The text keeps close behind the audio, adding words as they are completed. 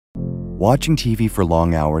Watching TV for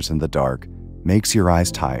long hours in the dark makes your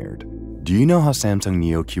eyes tired. Do you know how Samsung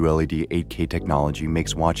Neo QLED 8K technology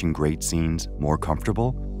makes watching great scenes more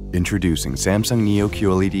comfortable? Introducing Samsung Neo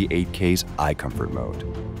QLED 8K's Eye Comfort Mode.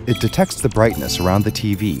 It detects the brightness around the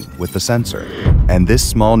TV with the sensor, and this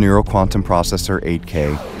small neural quantum processor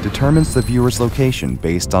 8K determines the viewer's location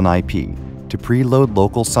based on IP to preload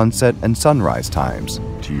local sunset and sunrise times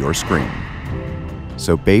to your screen.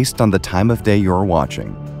 So based on the time of day you're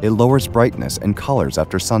watching, it lowers brightness and colors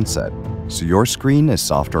after sunset, so your screen is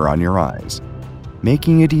softer on your eyes,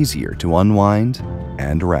 making it easier to unwind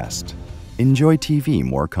and rest. Enjoy TV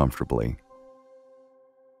more comfortably.